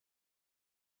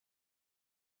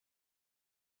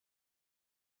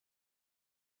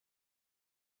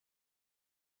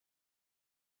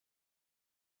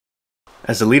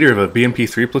As the leader of a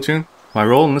BMP-3 platoon, my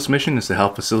role in this mission is to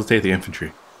help facilitate the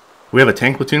infantry. We have a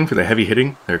tank platoon for the heavy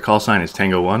hitting, their call sign is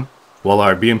Tango 1, while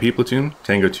our BMP platoon,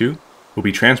 Tango 2, will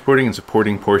be transporting and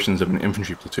supporting portions of an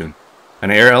infantry platoon.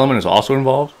 An air element is also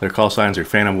involved, their call signs are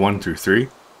Phantom 1 through 3,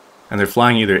 and they're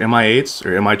flying either Mi-8s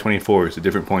or Mi-24s at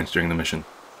different points during the mission.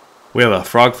 We have a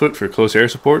Frogfoot for close air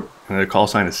support, and their call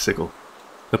sign is Sickle.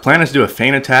 The plan is to do a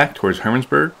feint attack towards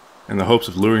Hermannsburg in the hopes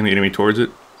of luring the enemy towards it,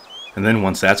 and then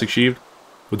once that's achieved,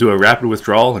 we'll do a rapid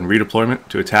withdrawal and redeployment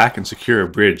to attack and secure a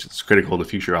bridge that's critical to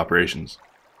future operations.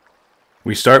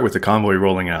 We start with the convoy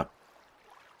rolling out.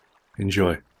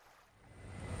 Enjoy.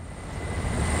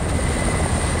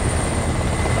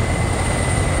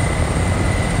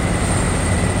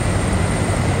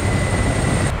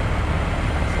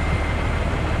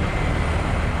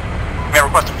 May I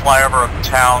request a flyover of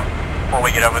town before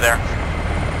we get over there?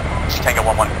 It's Tango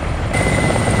 1-1.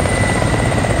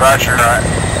 Roger.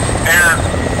 Air,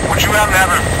 would you happen to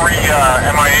have a free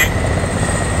Mi-8?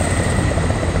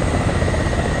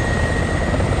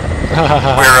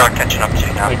 We're catching up to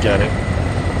you now. I get it.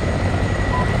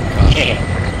 Yeah.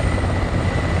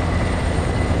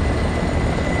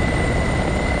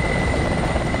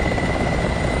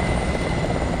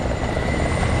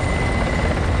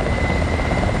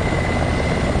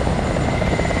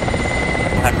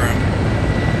 Have room.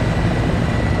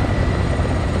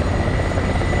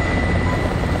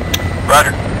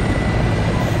 Roger.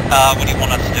 What do you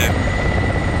want us to do?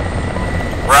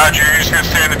 Roger, you're just going to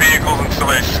stay in the vehicles until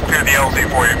they clear the LZ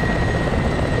for you.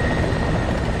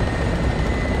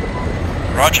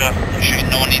 Roger. You sure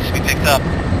no one needs to be picked up?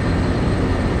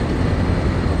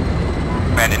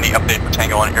 Man, any update for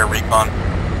Tango on air recon?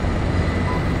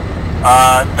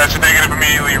 That's a negative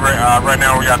immediately. Right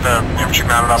now we got the infantry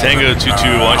mounted up. Tango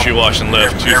 2-2, why don't you watching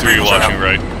left, 2-3 watching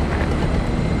right.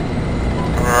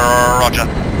 Roger.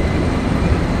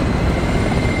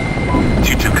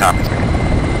 2-2 copies.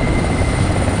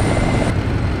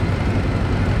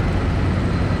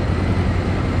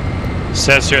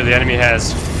 Says here the enemy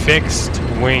has fixed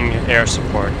wing air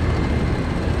support.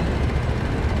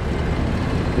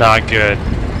 Not good.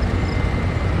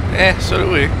 So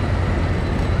do we.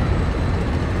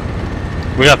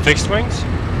 We got fixed wings?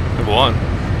 Number one.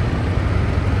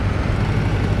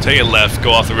 Take it left,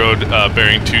 go off the road,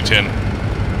 bearing 210.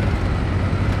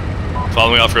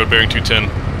 Follow me off road, bearing 210.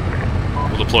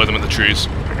 We'll deploy them in the trees.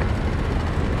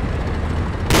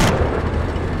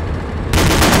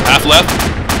 Half left.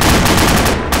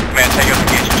 Man, Tango's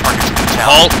engaging targets in the town.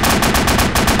 Halt.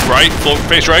 Right, full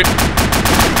face right.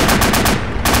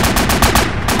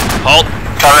 Halt.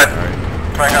 Got it.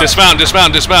 Right. Dismount,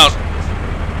 dismount, dismount.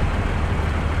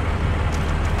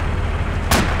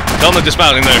 Tell them to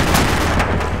dismount in there.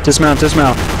 Dismount,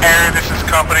 dismount. Air, this is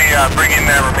company, bring in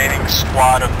the remaining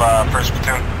squad of 1st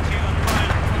Platoon.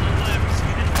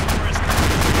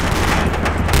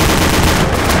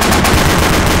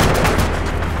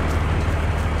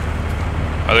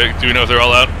 Are they, do we know if they're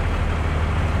all out?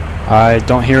 I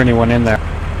don't hear anyone in there,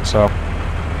 so.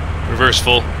 Reverse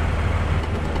full.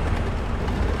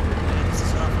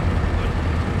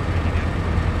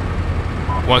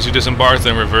 Once you disembark,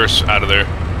 then reverse out of there.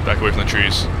 Back away from the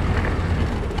trees.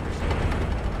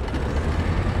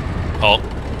 Halt.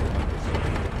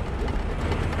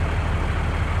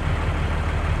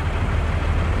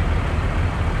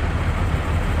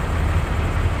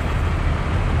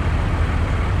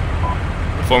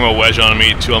 Form a wedge on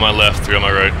me, 2 on my left, 3 on my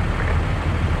right.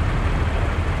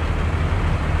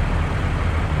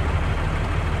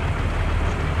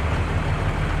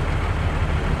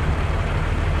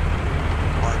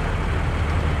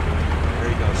 There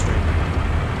you go, straight.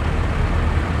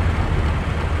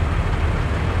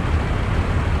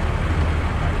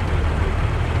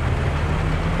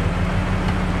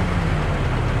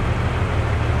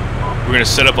 We're going to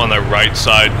set up on the right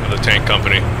side of the tank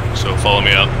company, so follow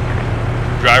me out.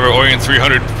 Driver orient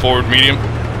 300, forward medium.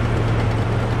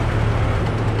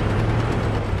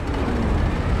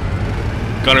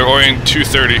 Gunner orient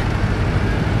 230.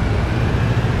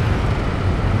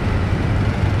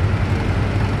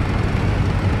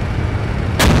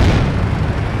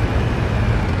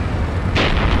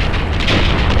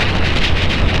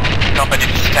 Company,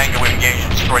 this is Tango engaged,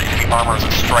 destroy enemy armor as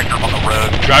a striker on the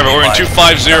road. Driver orient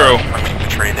 250.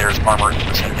 Infantry, there's armor in the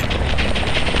vicinity.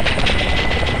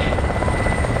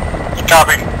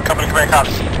 Copy. Company command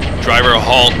copies. Driver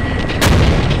halt.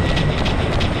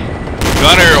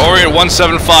 Gunner orient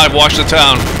 175, watch the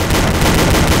town.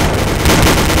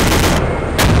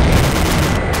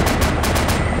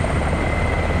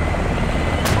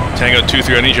 Tango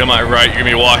 2-3, I need you on my right. You're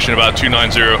going to be watching about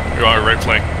 290. You're on my right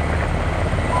flank.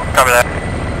 Copy that.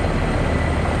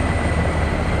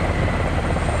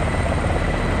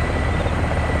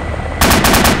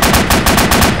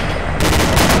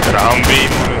 Humvee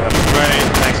moving left and right.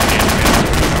 Thanks for the information.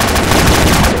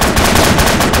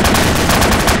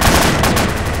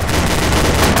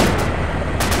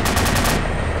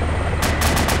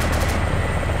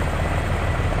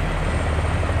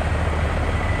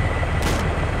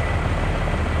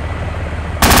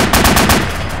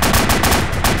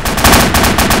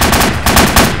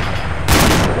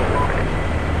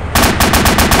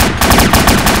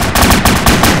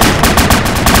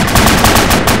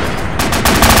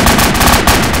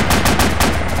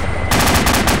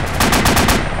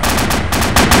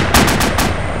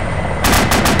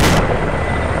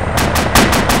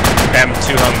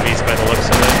 Two Humvees by the looks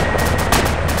of it.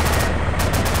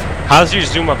 How's your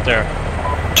zoom up there?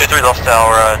 2-3 lost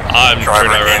our I'm driver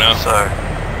turning out right again, now. so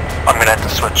I'm gonna have to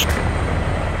switch.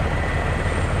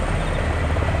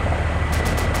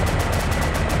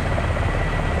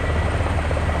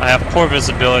 I have poor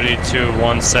visibility to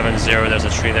 170. There's a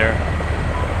tree there.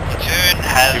 Platoon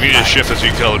has. If you just shift as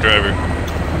you tell the driver.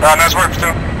 Nice work,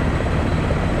 platoon.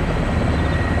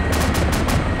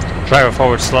 Driver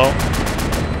forward slow.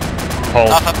 Hold.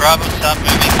 Alpha Bravo, stop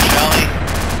moving, Charlie.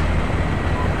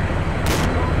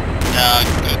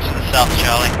 Go to the south,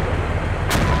 Charlie.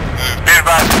 Be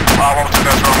advised, 1-2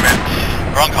 goes wrong, man.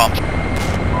 Wrong comp. 2-3,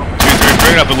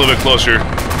 bring it up a little bit closer.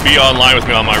 Be online with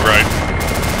me on my right.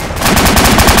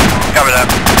 Cover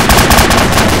that.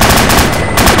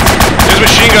 There's a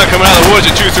machine gun coming out of the woods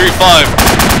at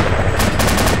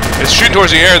 235. It's shooting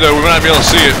towards the air though, we might not be able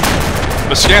to see it.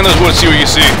 But scan those woods, see what you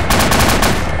see.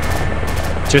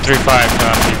 235,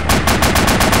 copy.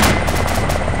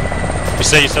 You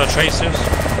say you saw tracers?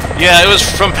 Yeah, it was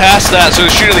from past that, so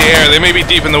they're shooting in the air. They may be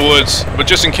deep in the woods, but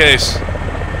just in case.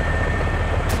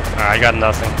 I got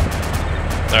nothing.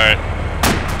 Alright.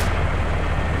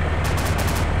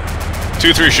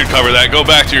 2-3 should cover that. Go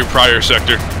back to your prior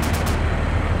sector.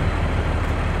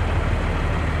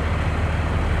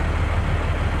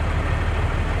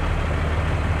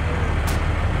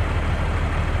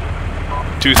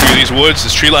 These woods,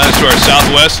 this tree line is to our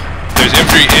southwest. There's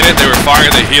infantry in it, they were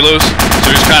firing the helos, so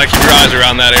just kind of keep your eyes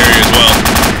around that area as well.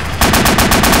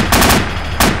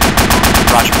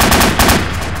 Roger.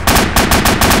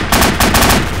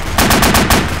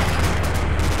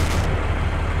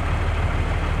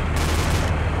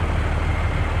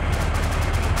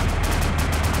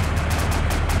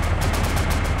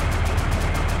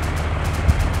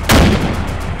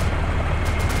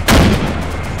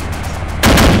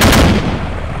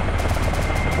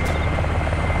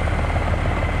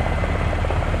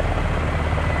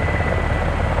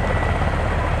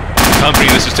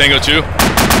 Company, this is Tango 2. Go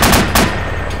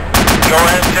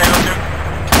ahead, Tango 2.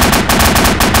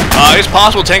 It's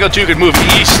possible Tango 2 could move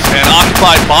east and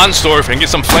occupy Bonsdorf and get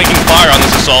some flanking fire on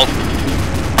this assault.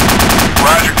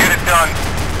 Roger, get it done.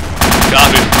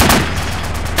 Copy.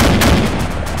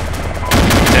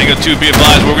 Tango 2, be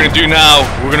advised, what we're going to do now,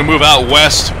 we're going to move out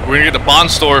west, we're going to get to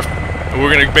Bonsdorf, and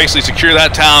we're going to basically secure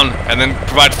that town and then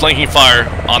provide flanking fire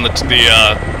on the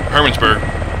Hermannsburg.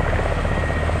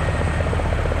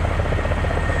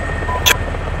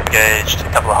 Engaged, a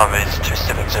couple of Humvees,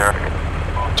 270.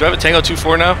 Do I have a Tango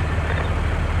 2-4 now?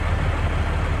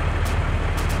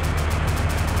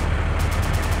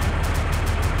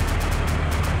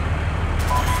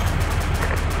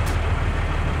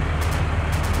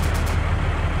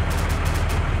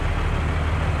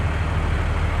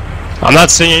 I'm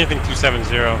not seeing anything 270.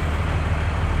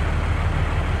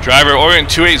 Driver, Orient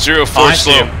 280 forward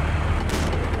slow.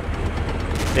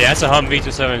 Yeah, that's a Humvee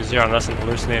 270 unless I'm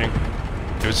hallucinating.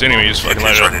 If it's enemy, just fucking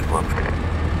let it up.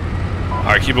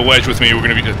 Alright, keep a wedge with me. We're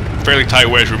going to be a fairly tight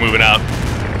wedge. We're moving out.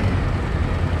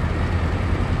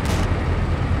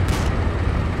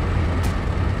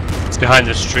 It's behind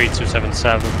the street,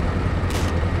 277.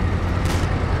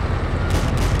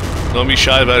 Don't be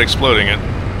shy about exploding it.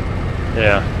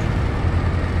 Yeah.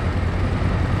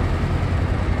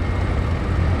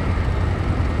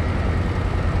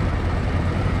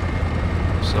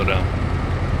 Slow down.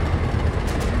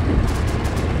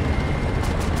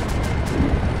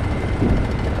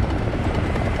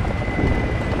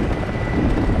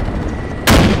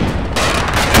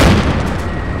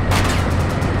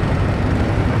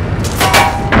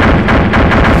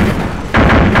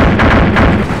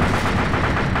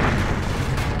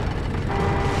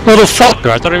 Little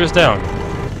fucker, I thought he was down.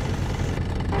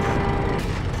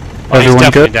 Oh, he's Everyone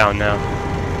definitely good? down now.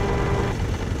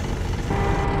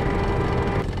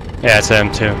 Yeah, it's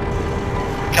M2.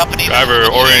 Company. Driver,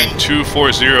 Orient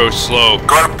 240 slow.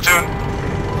 Go ahead, platoon.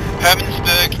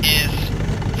 Hermannsburg is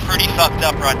pretty fucked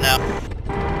up right now.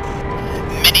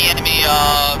 Many enemy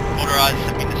motorized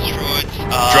have been destroyed.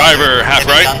 Driver, half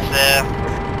heavy right. guns there.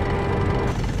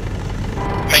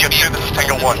 Tango 2, this is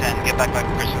Tango 1. Get back to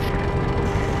Christmas.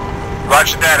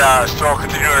 Roger that, still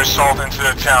continuing assault into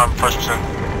the town, first platoon.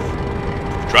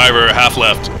 Driver, half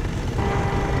left.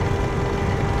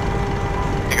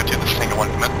 Tango 2, this is Tango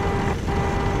 1, come in.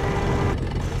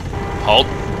 Halt.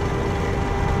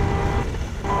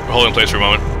 We're holding place for a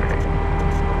moment.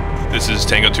 This is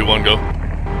Tango 2-1, go.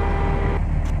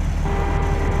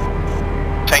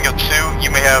 Tango 2, you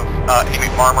may have enemy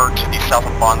armor to the south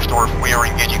of Bonsdorf. We are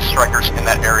engaging strikers in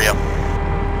that area.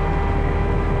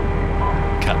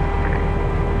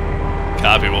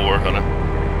 Copy, we'll work on it.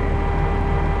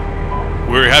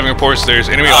 We're having reports there's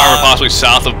enemy armor possibly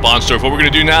south of Bonsdorf. What we're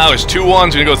going to do now is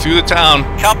 2-1's going to go through the town,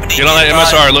 get on that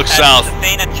MSR, look south.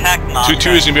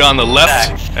 2-2 is going to be on the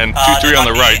left, and 2-3 on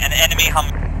the right. An enemy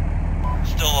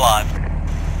still alive.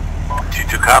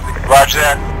 2-2 copy. Roger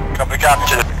that. Company copy.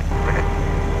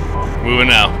 Moving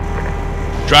now.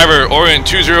 Driver, orient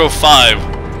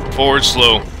 205, forward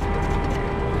slow.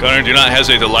 Gunner, do not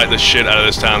hesitate to light the shit out of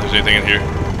this town if there's anything in here.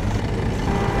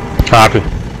 Copy.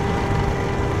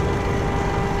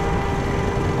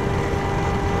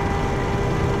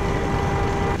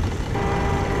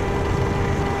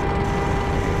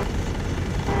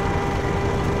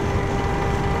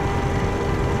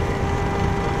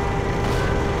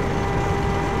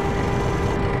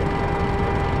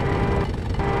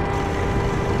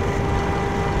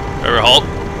 Driver, halt.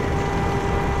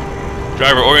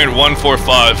 Driver, orient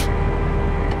 145.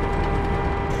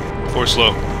 Forward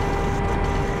slow.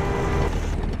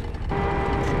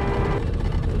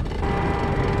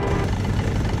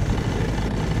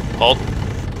 Halt.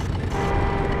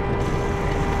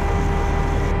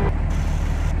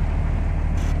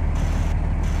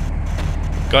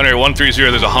 Gunner 130,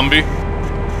 there's a Humvee.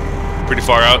 Pretty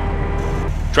far out.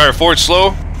 Driver forward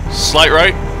slow, slight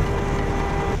right.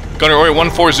 Gunner orient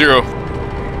 140.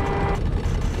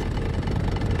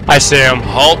 I see him.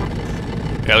 Halt.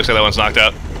 Yeah, looks like that one's knocked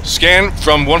out. Scan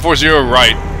from 140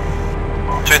 right.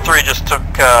 2-3 just took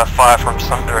fire from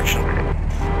some direction.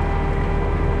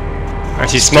 I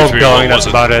see smoke 2-3, going, what that's was it?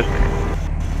 about it.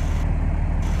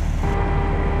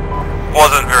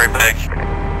 Wasn't very big.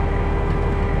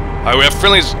 Alright, we have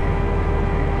friendlies.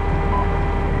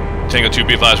 Tango 2,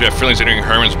 be advised, we have friendlies entering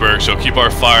Hermannsburg, so keep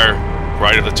our fire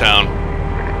right of the town.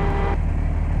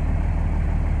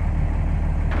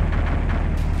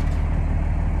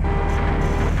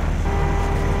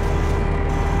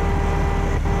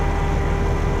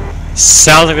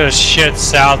 Sounds like there's shit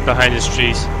south behind these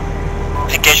trees.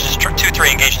 Engage destroyed.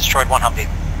 2-3, engage destroyed 1 Humvee.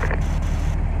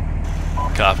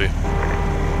 Copy.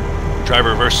 Driver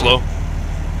reverse slow.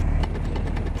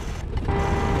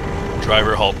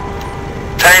 Driver halt.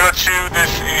 Tango 2,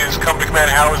 this is Company Command.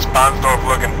 How is Bonsdorf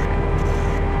looking?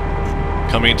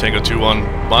 Coming, Tango 2-1.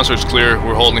 Bonsdorf's clear.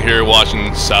 We're holding here,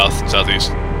 watching south,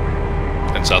 southeast,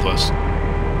 and southwest.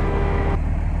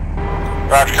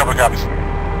 Roger, couple of copies.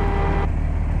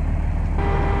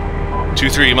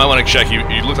 2-3, you might want to check. You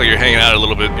look like you're hanging out a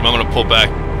little bit. You might want to pull back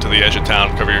to the edge of town,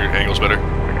 cover your angles better.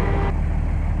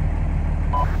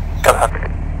 Go ahead.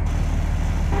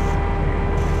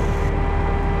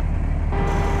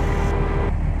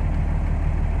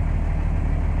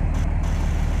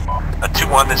 A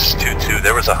 2-1, this is 2-2.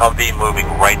 There was a Humvee moving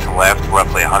right to left,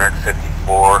 roughly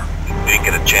 154. We didn't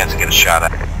get a chance to get a shot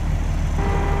at it.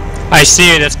 I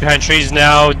see it, it's behind trees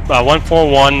now.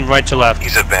 141, right to left.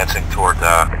 He's advancing toward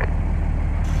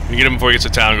You get him before he gets to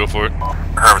town, go for it.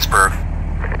 Hermannsburg.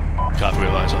 Copy, we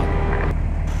have eyes on.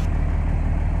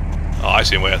 Oh, I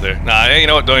see him way out there. Nah, you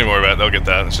know what? Don't even worry about it. They'll get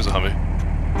that. It's just a Humvee.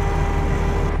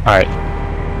 Alright.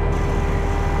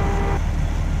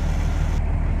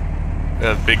 They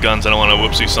have big guns. I don't want to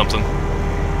whoopsie something.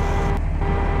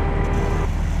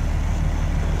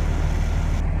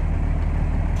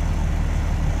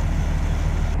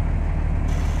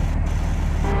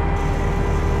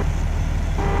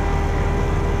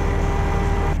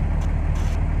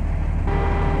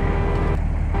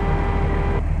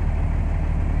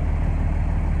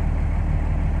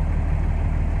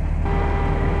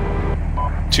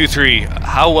 Two, 3.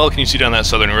 How well can you see down that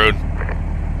southern road?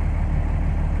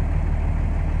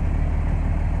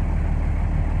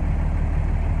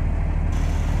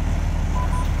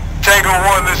 Tango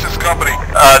 1, this is Company.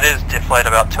 It is deflated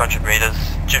about 200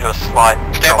 meters due to a slight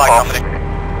Stand by, drop-off. Company.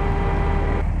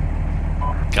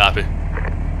 Copy.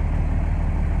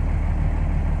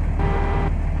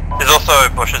 There's also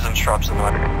bushes and shrubs in the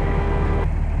way.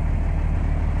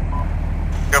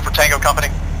 Go for Tango, Company.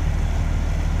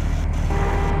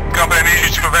 Company, I need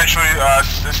you to eventually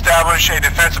establish a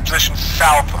defensive position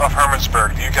south of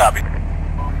Hermannsburg. Do you copy?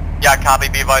 Yeah, copy.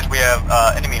 Be advised, we have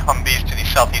enemy Humvees to the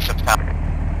southeast of town.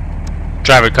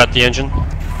 Driver, cut the engine.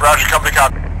 Roger, company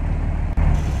copy.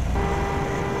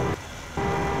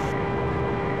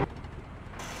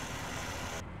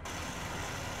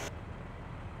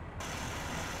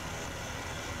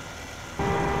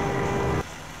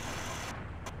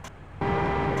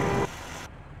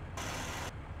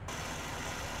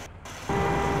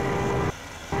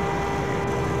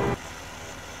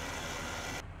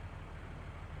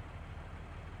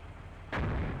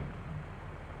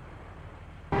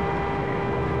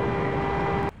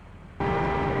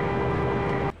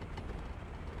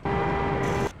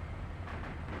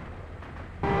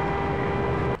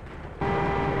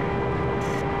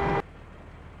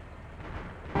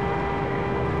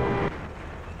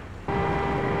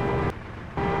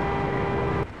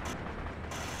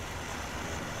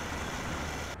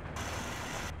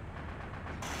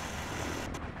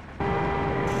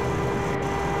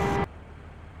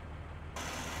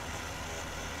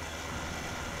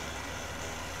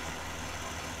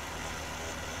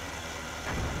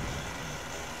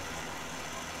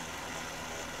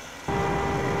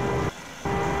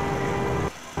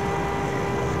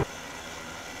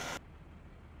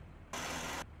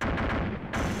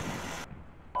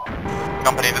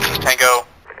 Company, this is Tango.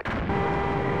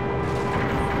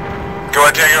 Go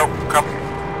ahead, Tango. Come.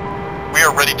 We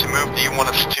are ready to move. Do you want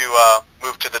us to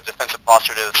move to the defensive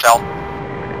posture to the south?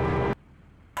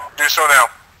 Do so now.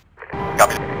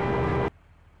 Copy.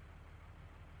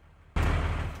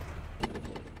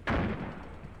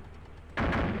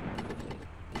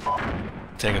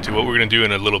 Tango 2, what we're going to do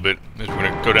in a little bit is we're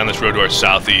going to go down this road to our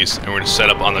southeast, and we're going to set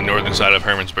up on the northern side of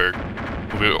Hermannsburg.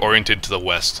 We'll be oriented to the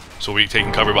west. So we'll be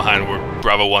taking cover behind where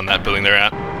Bravo 1, that building they're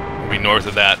at. We'll be north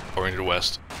of that, oriented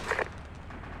west.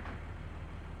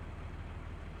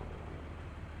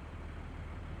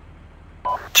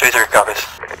 Chaser copies.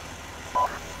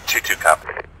 2-2 copy.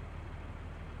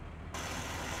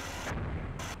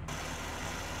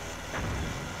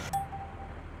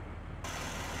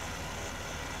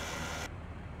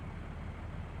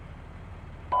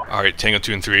 Alright, Tango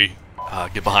 2 and 3,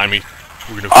 get behind me.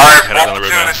 We're going to Alright, head out on the road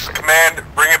now. this is command.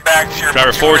 Bring it back to your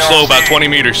Driver, platoon forward slow, LZ. about 20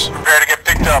 meters. Prepare to get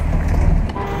picked up.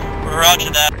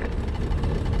 Roger that.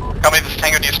 Company, this is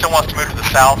Tango. Do you still want us to move to the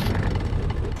south?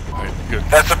 Alright, good.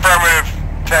 That's affirmative,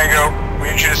 Tango. We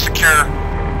need you to secure.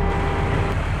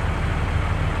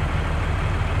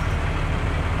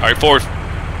 Alright, forward.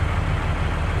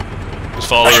 Just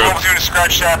follow the Special road. platoon to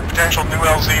scratch that potential new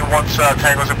LZ once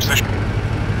Tango's in position.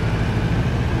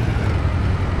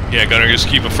 Yeah, Gunner, just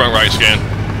keep a front right scan.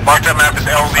 Mark that map as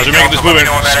LZ. As we're making this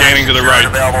movement, scanning to the right.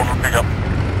 Available for pickup.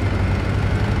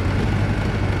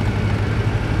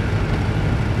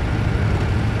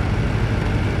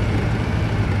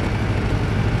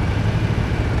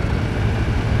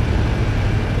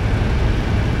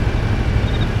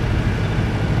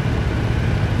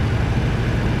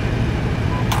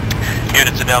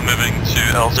 Units are now moving to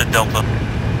LZ Delta.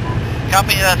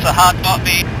 Company, that's a hard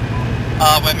copy.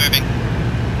 We're moving.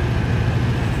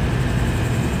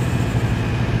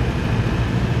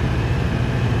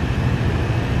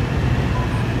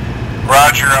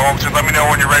 Roger, Wilmington. Let me know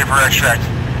when you're ready for extract.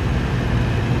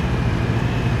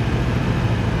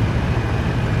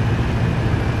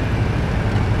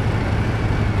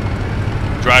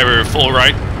 Driver, full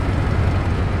right.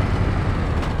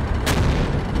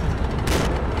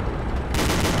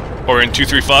 Or in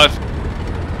 235.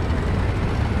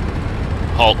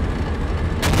 Halt.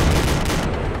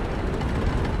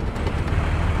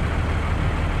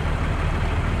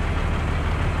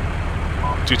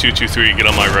 (2223), get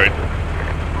on my right.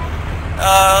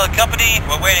 Company,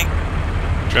 we're waiting.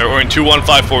 Driver, we're in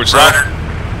 2154 forward slow. Roger.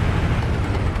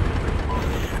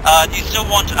 Do you still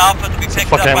want Alpha to be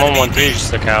picked up Fucking by the M113 BP? just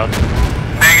stuck out.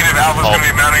 Negative. Alpha's going to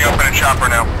be mounting up in a chopper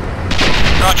now.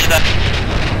 Roger that.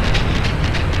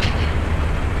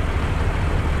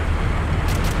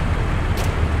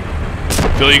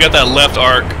 Bill, you got that left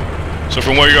arc. So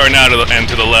from where you are now to the end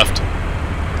to the left.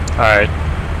 Alright.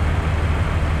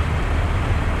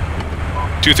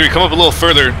 2-3, come up a little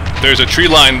further. There's a tree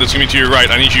line that's going to be to your right.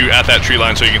 I need you at that tree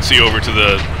line so you can see over to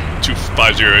the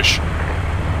 250-ish.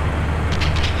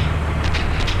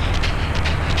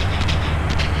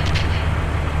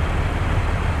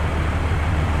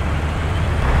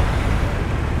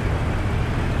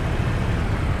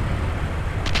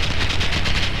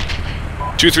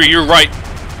 You're right.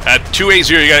 At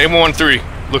 280, you got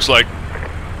M113. Looks like.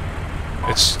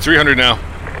 It's 300 now.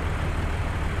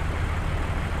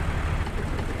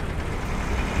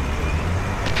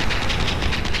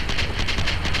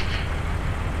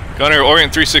 Gunner,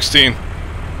 orient 316.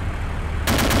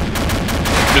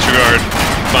 Disregard.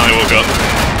 Finally woke up.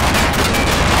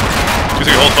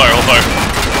 2-3, hold fire, hold fire.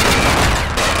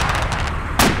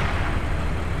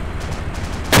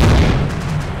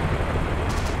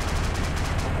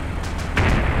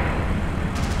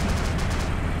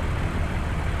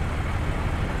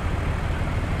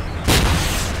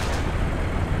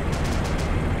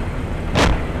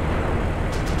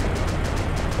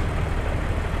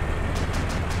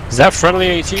 Is that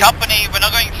friendly AT? Company, we're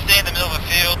not going to stay in the middle of the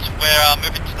field. We're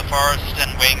moving to the forest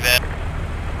and waiting there.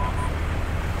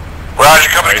 Roger,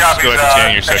 company Alright, copies. go ahead and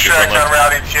continue your sector Extract front on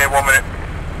route ETA, 1 minute.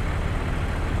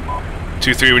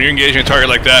 2-3, when you're engaging a target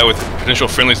like that with potential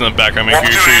friendlies in the background, make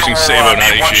sure you're using Sabo, not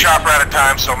One HE. chopper at a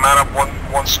time, so mount up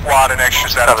one squad and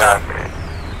extras at a time.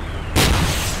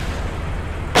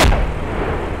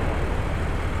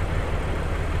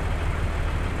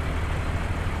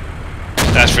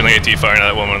 That's friendly AT firing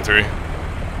at that 113.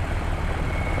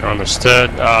 Understood.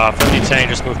 Friendly tank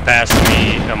just moved past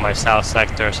me on my south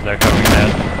sector, so they're covering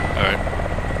that. Alright.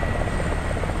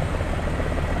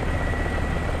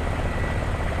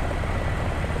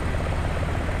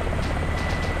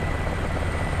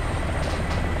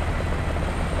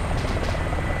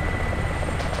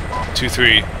 Two,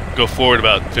 3, go forward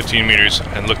about 15 meters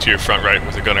and look to your front right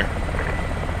with the gunner.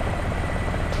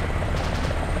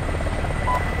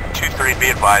 2-3, be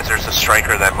advised, there's a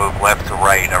striker that moved left to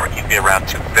right. You'd be around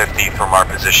 250 from our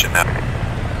position now.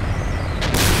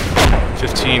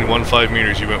 15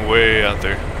 meters, you went way out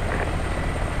there.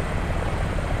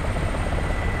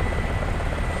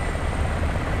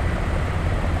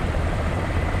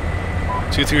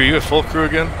 Two, 3, are you at full crew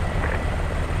again?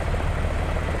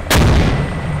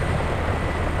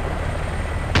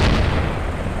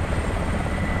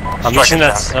 I'm missing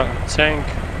that tank,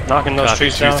 knocking those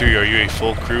trees down. 2-3, are you a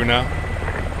full crew now?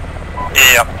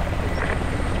 Yep.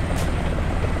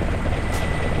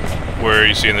 Where are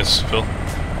you seeing this, Phil?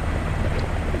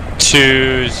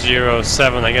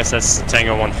 207, I guess that's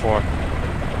Tango 14.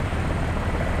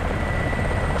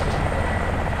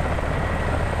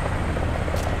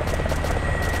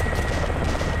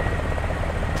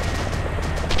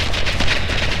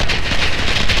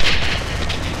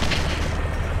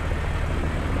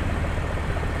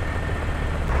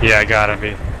 Yeah, gotta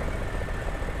be.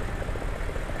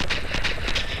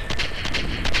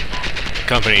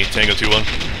 Company, Tango 2-1.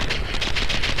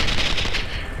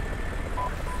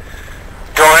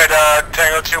 Go ahead,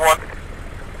 Tango 2-1.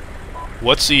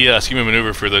 What's the scheme of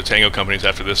maneuver for the Tango companies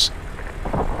after this?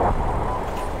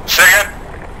 Say again?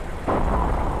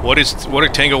 What are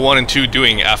Tango 1 and 2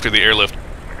 doing after the airlift?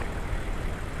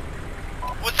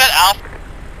 What's that, Alpha?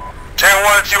 Tango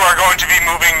 1 and 2 are going to be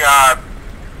moving,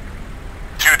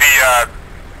 to the,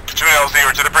 to LZ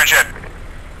or to the bridgehead.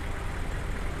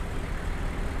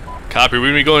 Copy, we're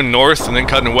going to be going north and then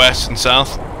cutting west and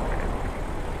south.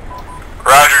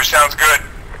 Roger, sounds good.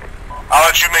 I'll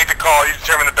let you make the call. You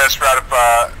determine the best route of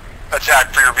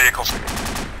attack for your vehicles.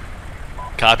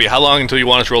 Copy, how long until you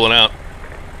want us rolling out?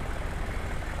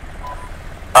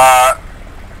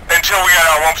 Until we got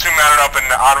our 1 platoon mounted up and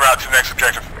en route to the next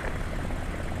objective.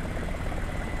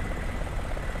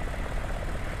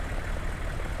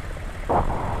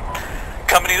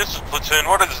 Company, this is platoon.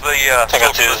 What is the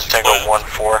Tango 2 is Tango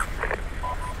 1-4.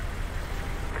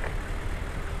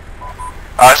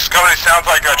 This company sounds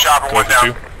like a chopper went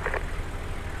down.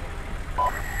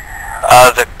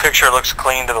 The picture looks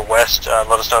clean to the west.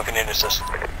 Let us know if you need assistance.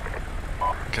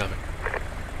 Copy.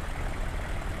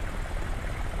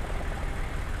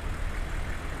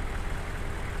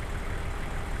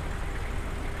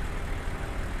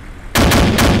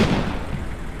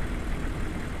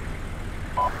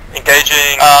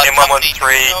 Engaging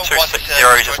M113,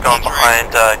 260, just going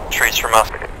behind trees from us.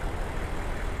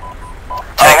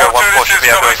 Tango 1-4 should be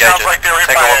able to engage it.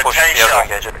 Tango 1-4 should be able to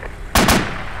engage it.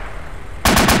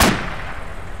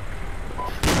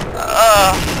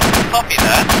 Copy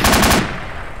that.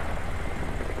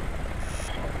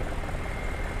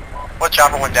 What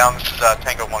chopper went down? This is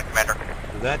Tango 1, Commander.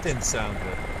 That didn't sound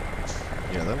good.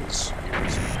 Yeah, that was...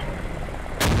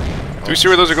 Do we see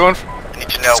where those are going? I need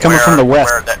to know It's coming from the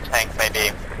west. where that tank may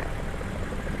be.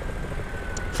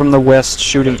 From the west,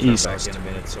 shooting Turn east. back in a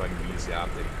minute so I can use the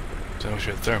optic. Oh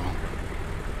shit, thermal.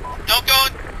 Don't go.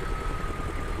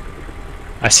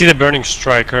 I see the burning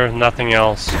striker, nothing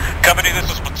else. Company,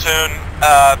 this is platoon.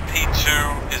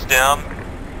 P2 is down.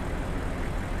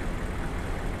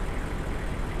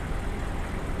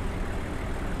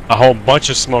 A whole bunch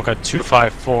of smoke at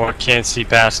 254, can't see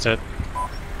past it.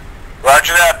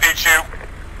 Roger that, P2.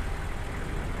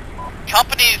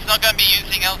 Company is not going to be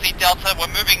using LZ Delta. We're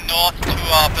moving north to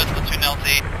first platoon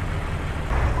LZ.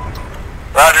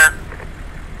 Roger.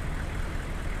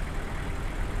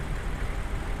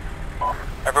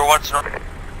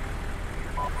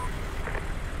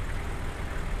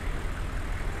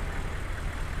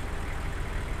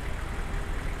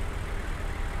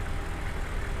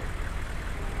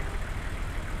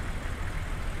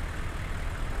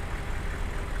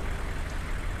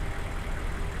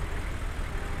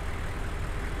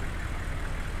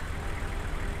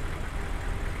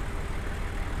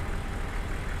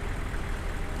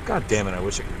 God damn it, I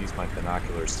wish I could use my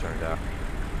binoculars turned out.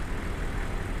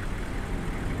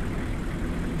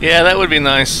 Yeah, that would be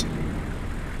nice.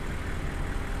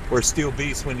 Or Steel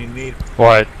Beast when you need.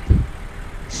 What?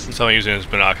 Someone using his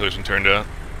binoculars and turned out.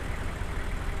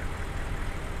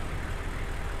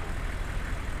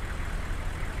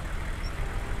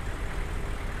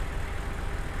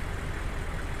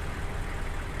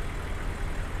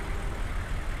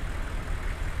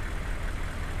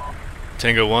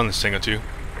 Tango 1, this is Tango 2.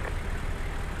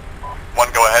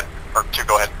 1, go ahead. Or 2,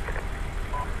 go ahead.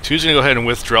 2's gonna go ahead and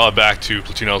withdraw back to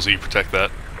Platoon LZ, protect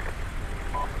that.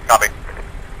 Copy.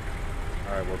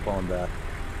 Alright, we're pulling back.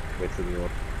 Wait for the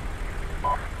order.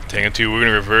 Tango 2, we're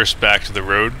gonna reverse back to the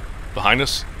road behind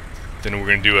us. Then we're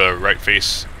gonna do a right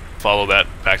face, follow that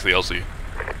back to the LZ.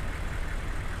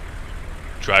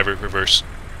 Driver, reverse.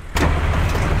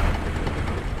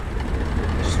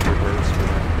 Just reverse for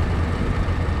that.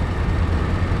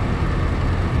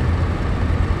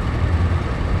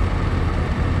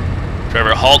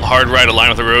 Driver, halt, hard right, align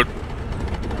with the road.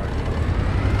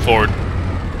 Forward.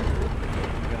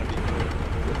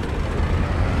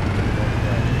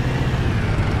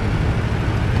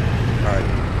 Alright.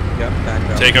 Yep, back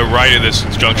up. Take a right at this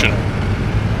junction.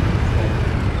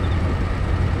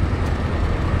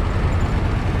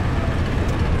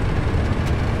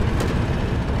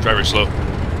 Driver, slow.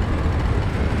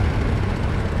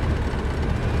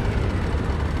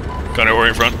 Gunner,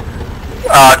 orient front.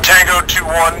 Tango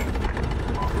 2-1.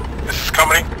 This is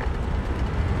company.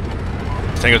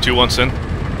 Tango 2-1, send.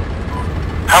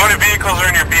 How many vehicles are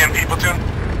in your BMP platoon?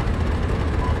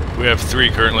 We have 3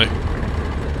 currently.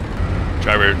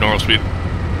 Driver, normal speed.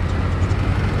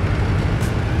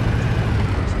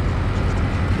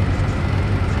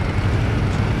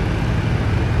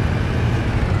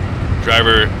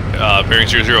 Driver, bearing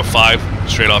 005,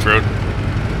 straight off road.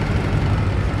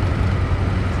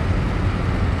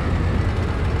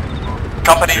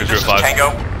 Company, this is 005.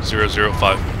 Tango.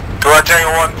 005. Go ahead, Tango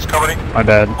 1, it's company. My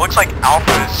bad. Looks like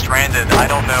Alpha is stranded. I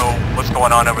don't know what's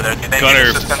going on over there. Do they need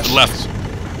Gunner, assistance? left.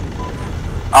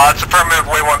 It's affirmative,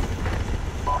 way 1.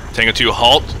 Tango 2,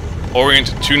 halt.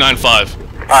 Orient 295.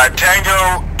 Alright,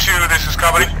 Tango 2, this is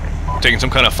company. Taking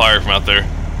some kind of fire from out there.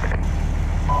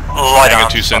 Light Tango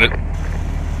on. 2, send it.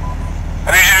 I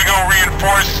need you to go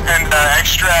reinforce and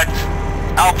extract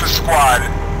Alpha Squad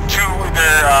to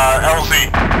their LZ.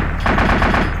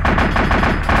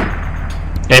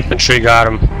 Infantry got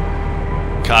him.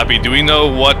 Copy. Do we know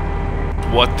what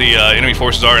the enemy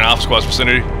forces are in Alpha Squad's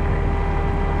vicinity?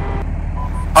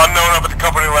 Unknown up at the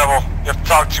company level. You have to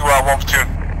talk to 1 platoon.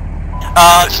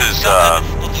 This is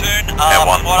Platoon,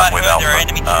 one, what I with heard, there are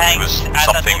Alpha. enemy It tanks was at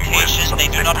that something with location.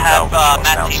 They do something not have Alpha,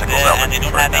 MAT team single there, and they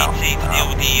don't have right now. AC to deal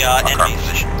with the Our current enemies.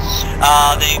 positions.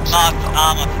 They marked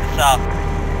Arma to the south.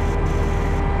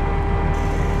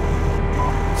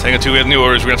 Tango 2, we have new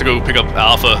orders. We're gonna have to go pick up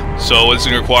Alpha. So what this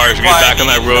is gonna require is we're gonna get back on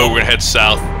that road. We're gonna head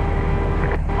south.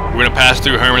 We're gonna pass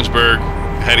through Hermansburg,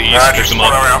 head east, pick them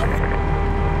up.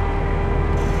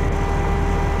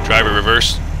 Driver,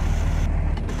 reverse.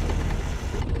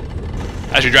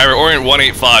 Actually, driver, orient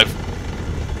 185.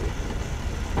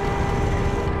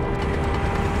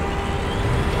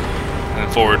 And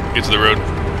then forward, get to the road.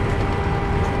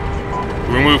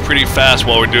 We're gonna move pretty fast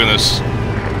while we're doing this.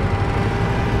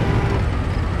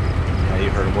 Yeah, you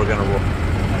heard him. We're gonna roll.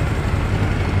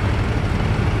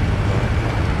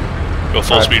 Go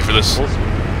full speed for this. Full speed.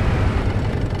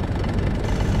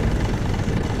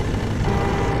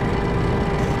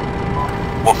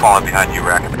 We'll fall in behind you,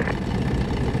 Rack.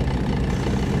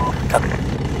 Copy.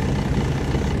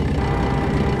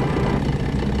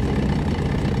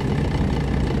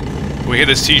 When we hit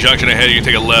this T-junction ahead, you can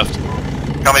take a left.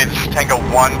 Company, this is Tango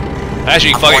 1.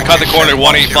 Actually, I'm fucking going cut to the corner at send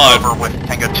 185. Over with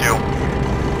Tango 2.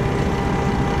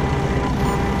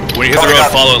 When you hit the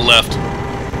road, follow it left.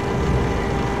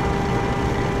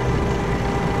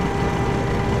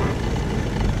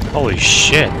 Holy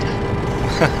shit.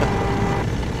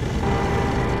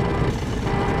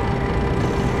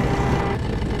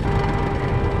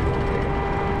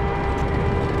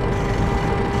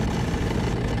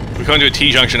 We come to a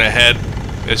T-junction ahead.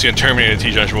 It's gonna terminate a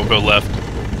T-junction. We'll go left.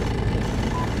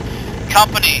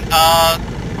 Company,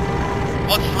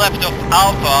 what's left of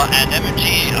Alpha and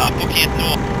MG booking it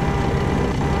north.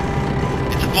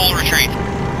 It's a full retreat.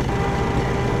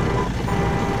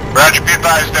 Roger, be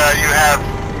advised, you have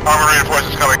armor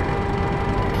reinforcements coming.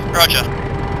 Roger.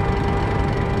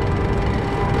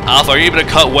 Alpha, are you able to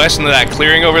cut west into that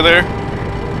clearing over there?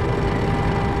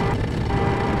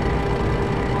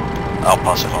 I'll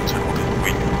pass it on to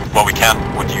what we can.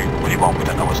 What do you want? We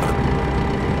don't know what's happening.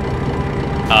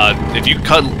 If you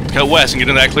cut west and get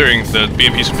into that clearing, the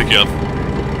BMPs can pick you up.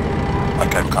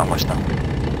 Okay, I've gone west now.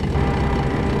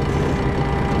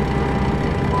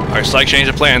 Alright, slight change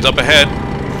of plans. Up ahead,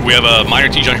 we have a minor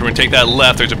T-junction. We're going to take that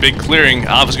left. There's a big clearing.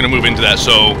 Alpha's going to move into that,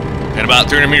 so in about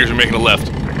 300 meters, we're making a left.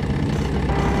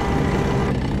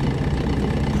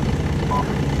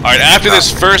 Alright, after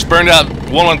this first burned out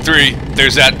 113,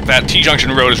 there's that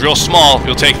T-junction road. It's real small.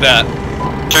 You'll take that.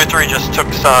 2-3 just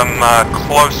took some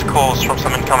close calls from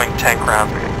some incoming tank round.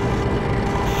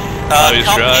 Please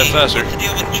drive faster. What's the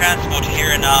deal with transport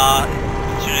here in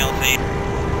Platoon LZ?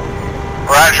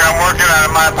 Roger, I'm working on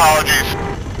it. My apologies.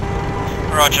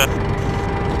 Roger.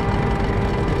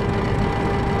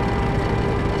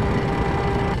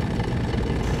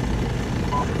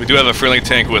 We do have a friendly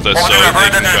tank with us, so I've they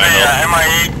heard can that try and help. there's a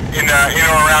MI8 in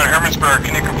or around Hermannsburg.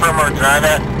 Can you confirm or deny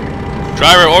that?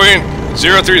 Driver, orient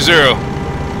 030.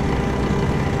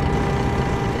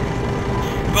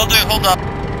 Will do, hold up.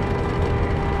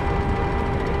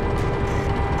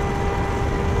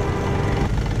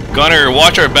 Gunner,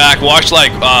 watch our back. Watch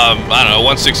like, I don't know,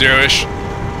 160-ish.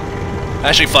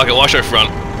 Actually, fuck it. Watch our front.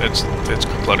 It's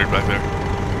cluttered back there.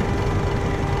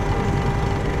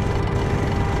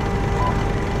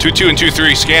 2-2 and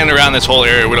 2-3 scan around this whole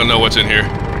area. We don't know what's in here.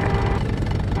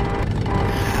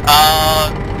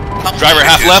 Driver,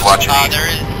 half left.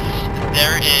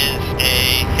 There is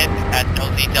a hit at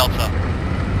LZ Delta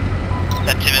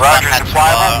that Tim Roger, had to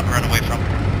run away from.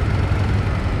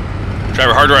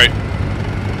 Driver, hard right.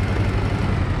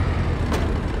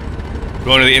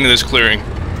 Going to the end of this clearing.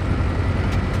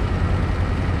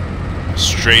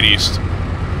 Straight east.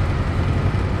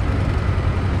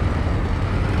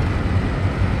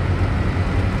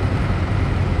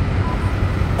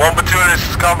 One platoon, this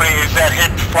is company. Is that hit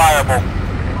flyable?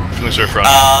 Friendlies to our front.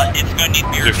 It's going to need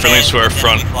to be They're friendlies to our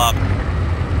front.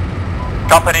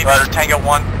 Company, this is Tango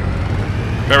 1.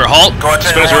 Driver, halt. Go ahead,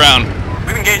 Spin us around.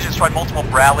 We've engaged and destroyed multiple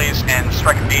rallies and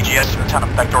striking BGS in the town of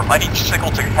Beckdorf. I need signal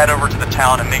to head over to the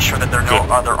town and make sure that there are no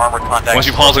other armored contacts. Once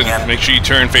you've halted, make sure you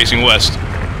turn facing west.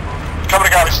 Company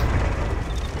copies.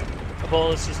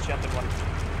 This is jumping one.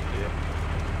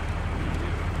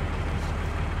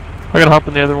 I gotta hop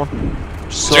in the other one.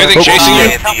 Is there anything chasing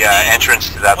you? The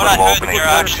entrance to that little opening,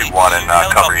 move to one and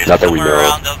cover you. Not that we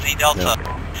know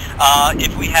of.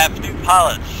 If we have new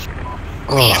pilots,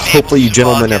 hopefully you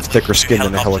gentlemen have thicker skin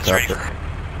than a helicopter.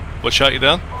 What shot you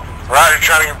down? Roger,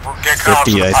 trying to get comms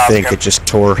 50, I think. It just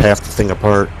tore half the thing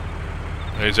apart.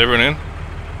 Hey, is everyone in?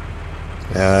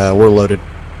 We're loaded.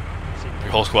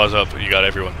 Your whole squad's up. You got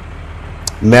everyone.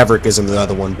 Maverick is in the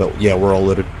other one, but yeah, we're all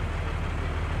loaded.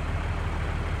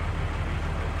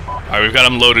 Alright, we've got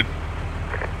them loaded.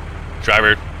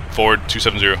 Driver, forward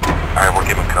 270. Alright, we're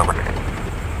giving cover.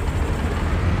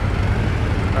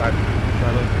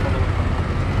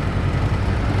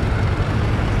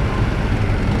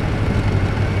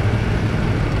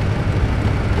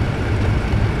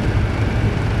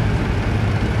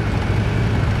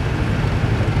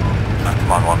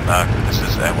 Come on, one back. This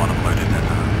is A1 uploaded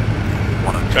and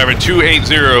one of Driver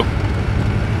 280.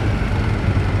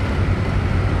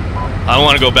 I don't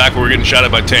want to go back where we're getting shot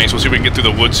at by tanks. We'll see if we can get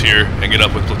through the woods here and get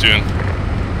up with platoon.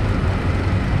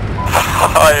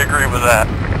 I agree with that.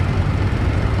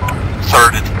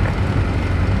 Thirded.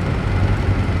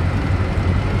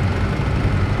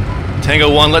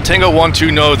 Tango 1, let Tango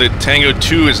 1-2 know that Tango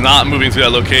 2 is not moving through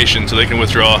that location so they can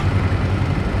withdraw.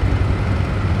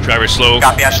 Driver slow.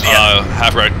 Copy, SDF.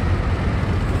 Half right.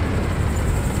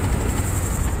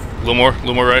 A little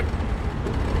more right.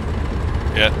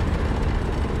 Yeah.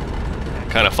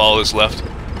 Kind of follow this left.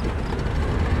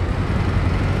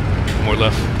 More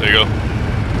left. There you go.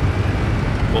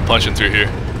 We'll punch in through here.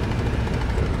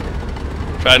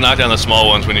 Try to knock down the small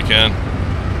ones when you can.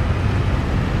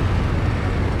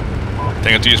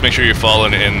 Tango 2, just make sure you're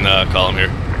following in column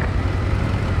here.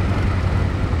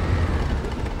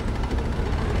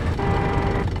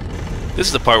 This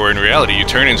is the part where in reality you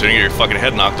turn in so you can get your fucking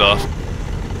head knocked off.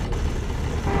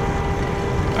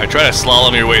 Alright, try to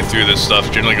slalom your way through this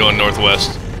stuff, generally going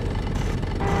northwest.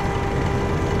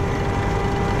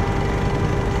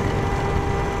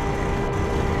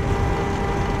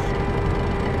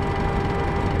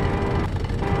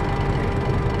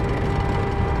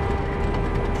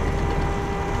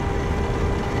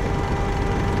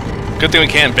 Good thing we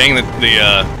can't bang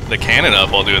the cannon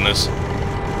up while doing this.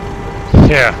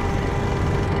 Yeah.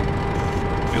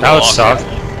 That would suck.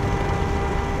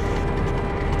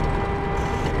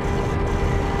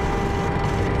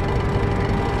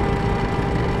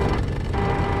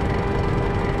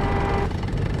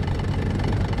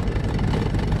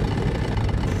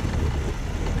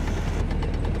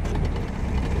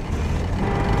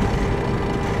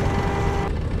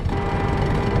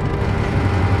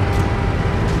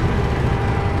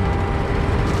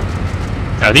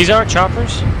 Are these our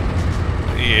choppers?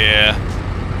 Yeah.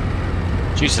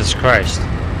 Jesus Christ.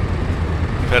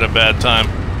 We've had a bad time.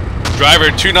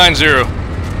 Driver 290.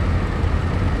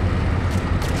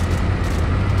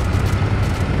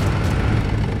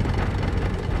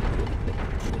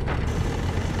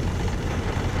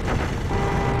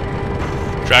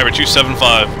 Driver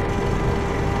 275.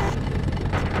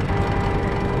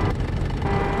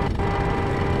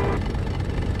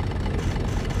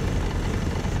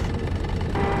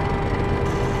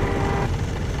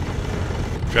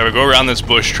 Driver, go around this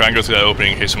bush, try and go through that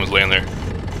opening in case someone's laying there.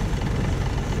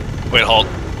 Wait, halt.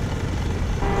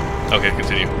 Okay,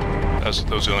 continue.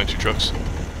 Those are the only two trucks.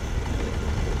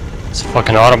 It's a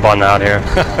fucking Autobahn out here.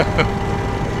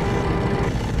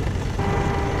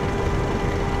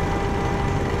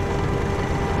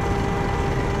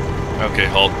 Okay,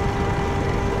 halt.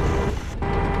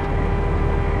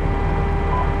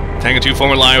 Tango 2,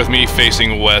 form a line with me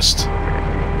facing west.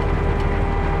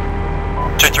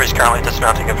 2-3 is currently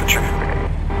dismounting infantry.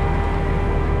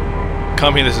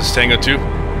 Company, this is Tango 2.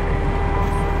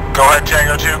 Go ahead,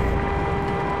 Tango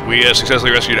 2. We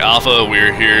successfully rescued Alpha.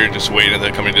 We're here just waiting at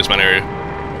the company dismount area.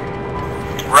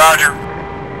 Roger.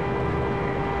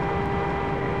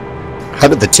 How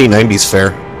did the T-90s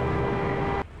fare?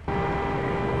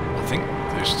 I think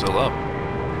they're still up.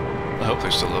 I hope they're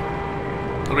still up.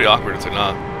 It'll be awkward if they're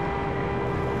not.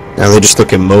 Now they just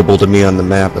look immobile to me on the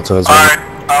map. That's what I was wondering.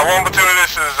 Alright, 1 platoon,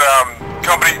 this is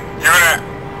company. You're gonna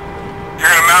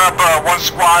mount up one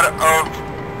squad of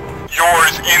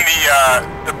yours in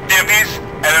the BMPs,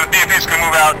 and then the BMPs can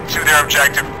move out to their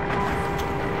objective.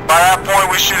 By that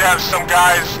point, we should have some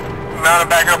guys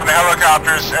mounted back up in the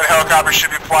helicopters, and the helicopters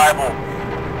should be flyable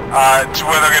to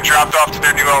where they'll get dropped off to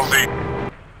their new LZ.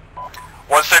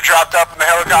 Once they're dropped up and the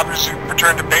helicopters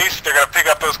return to base, they're going to pick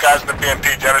up those guys in the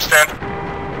BMP. Do you understand?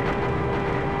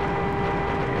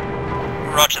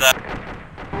 Roger that.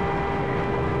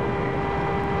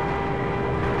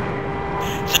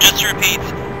 So just to repeat,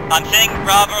 I'm saying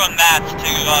Bravo and Matt to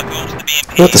go into the BMP.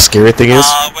 You know what the scary thing is?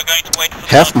 We're going to wait for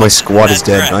Half my squad is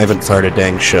dead and I haven't fired a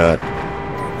dang shot.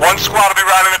 One squad will be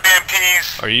riding the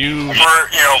BMPs. Are you... For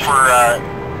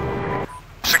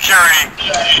security.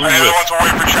 And the other ones will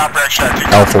wait for chopper extract.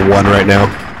 Alpha 1 right now.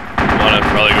 Wanna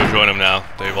probably go join them now.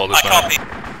 They've all dismounted. I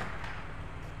copy.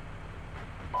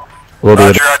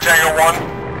 Roger, Tango 1.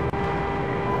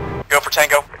 Go for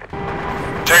Tango.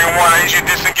 Tango 1, I need you to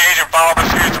disengage and follow the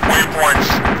series of waypoints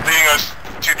leading us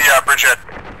to the bridgehead.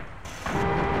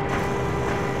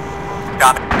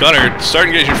 Got it. Gunner, start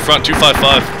engaging front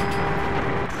 255.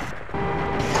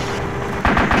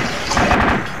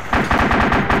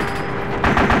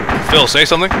 Phil, say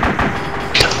something.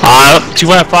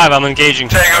 215, I'm engaging.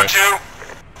 Tango 2.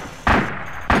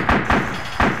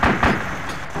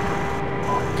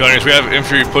 Gunners, we have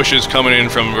infantry pushes coming in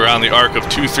from around the arc of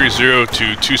 230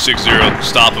 to 260.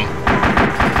 Stop them.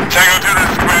 Tango 2, this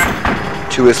is command.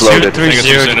 2 is loaded.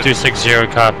 230 to 260,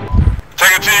 copy.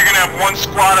 Tango 2, you're going to have one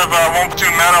squad of 1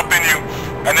 platoon mount up in you,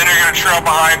 and then you're going to trail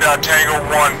behind Tango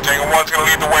 1. Tango 1's going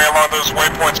to lead the way along those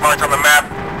waypoints marked on the map,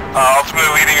 ultimately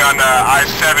leading on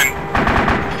I-7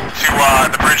 to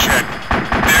the bridgehead.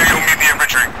 There you'll meet the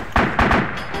infantry.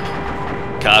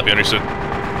 Copy, understood.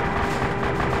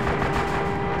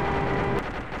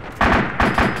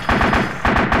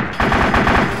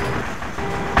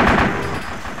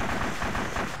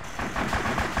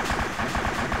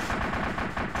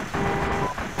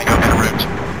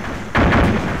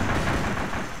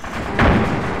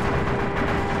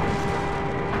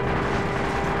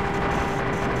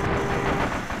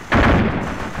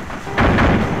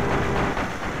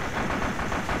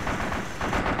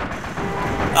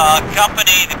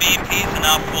 Company, the BMPs are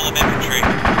now full of infantry.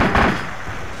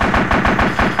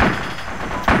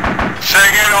 Say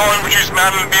again, all infantry's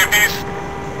mounted in the BMPs?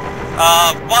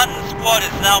 One squad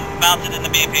is now mounted in the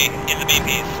BMPs.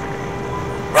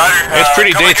 Roger. It's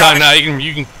pretty daytime now.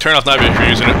 You can turn off night vision if you're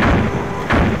using it.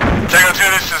 Tango 2,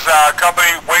 this is company.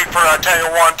 Wait for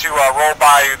Tango 1 to roll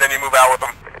by you, then you move out with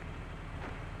them.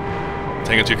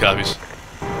 Tango 2 copies.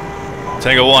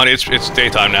 Tango 1, it's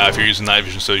daytime now. If you're using night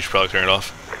vision, so you should probably turn it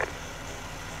off.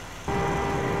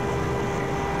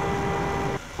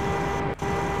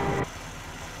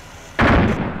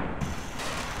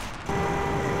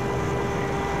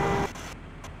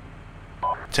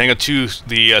 Tango 2,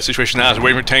 the situation now is we're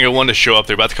waiting for Tango 1 to show up.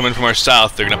 They're about to come in from our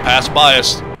south. They're going to pass by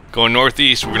us, going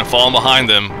northeast. We're going to fall in behind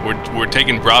them. We're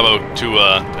taking Bravo to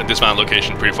a dismount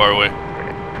location pretty far away.